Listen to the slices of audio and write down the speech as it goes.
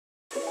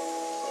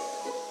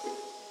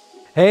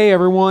Hey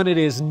everyone, it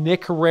is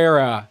Nick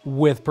Herrera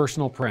with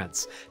Personal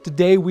Prints.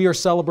 Today we are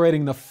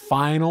celebrating the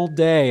final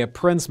day of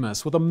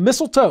Printsmas with a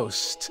missile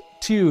toast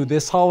to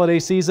this holiday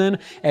season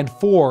and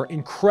 4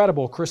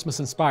 incredible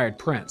Christmas-inspired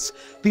prints.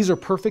 These are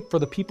perfect for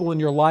the people in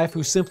your life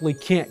who simply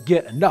can't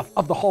get enough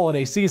of the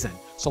holiday season.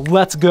 So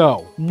let's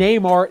go.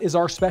 Name art is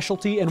our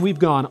specialty, and we've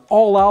gone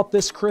all out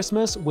this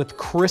Christmas with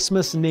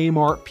Christmas name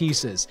art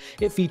pieces.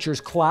 It features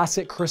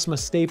classic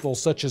Christmas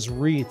staples such as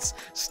wreaths,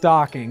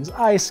 stockings,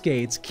 ice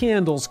skates,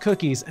 candles,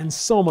 cookies, and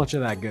so much of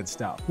that good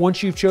stuff.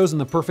 Once you've chosen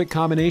the perfect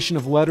combination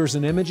of letters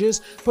and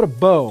images, put a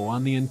bow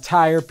on the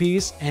entire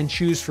piece and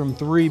choose from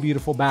 3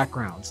 beautiful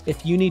backgrounds.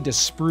 If you need to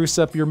spruce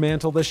up your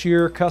mantle this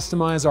year,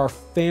 customize our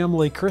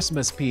family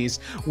Christmas piece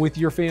with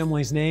your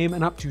family's name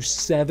and up to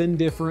 7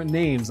 different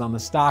names on the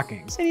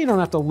stockings. And you don't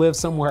have to live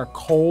somewhere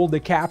cold to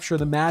capture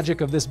the magic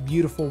of this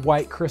beautiful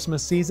white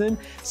Christmas season.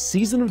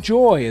 Season of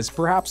Joy is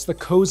perhaps the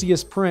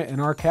coziest print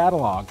in our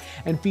catalog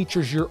and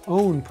features your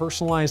own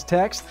personalized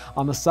text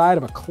on the side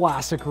of a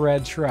classic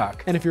red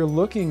truck. And if you're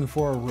looking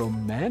for a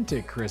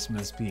romantic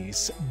Christmas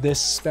piece this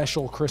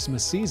special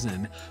Christmas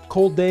season,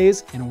 Cold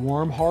Days and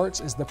Warm Hearts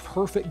is the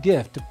perfect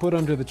gift to put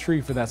under the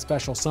tree for that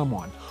special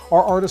someone.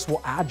 Our artists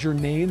will add your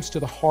names to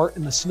the heart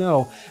in the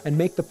snow and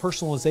make the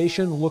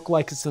personalization look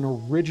like it's an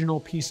original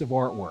piece of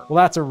artwork.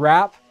 Well, that's a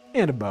wrap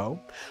and a bow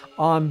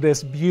on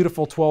this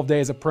beautiful 12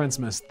 days of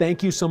Printsmas.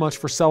 Thank you so much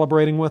for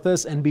celebrating with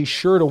us, and be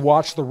sure to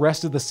watch the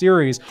rest of the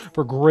series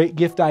for great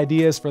gift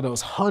ideas for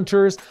those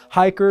hunters,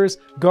 hikers,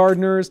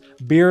 gardeners,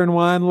 beer and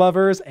wine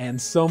lovers, and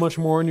so much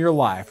more in your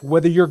life.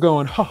 Whether you're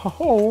going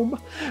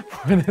home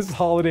for this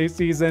holiday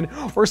season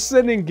or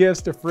sending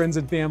gifts to friends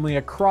and family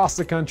across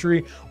the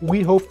country,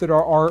 we hope that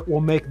our art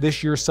will make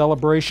this year's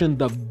celebration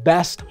the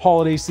best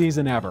holiday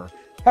season ever.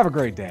 Have a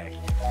great day.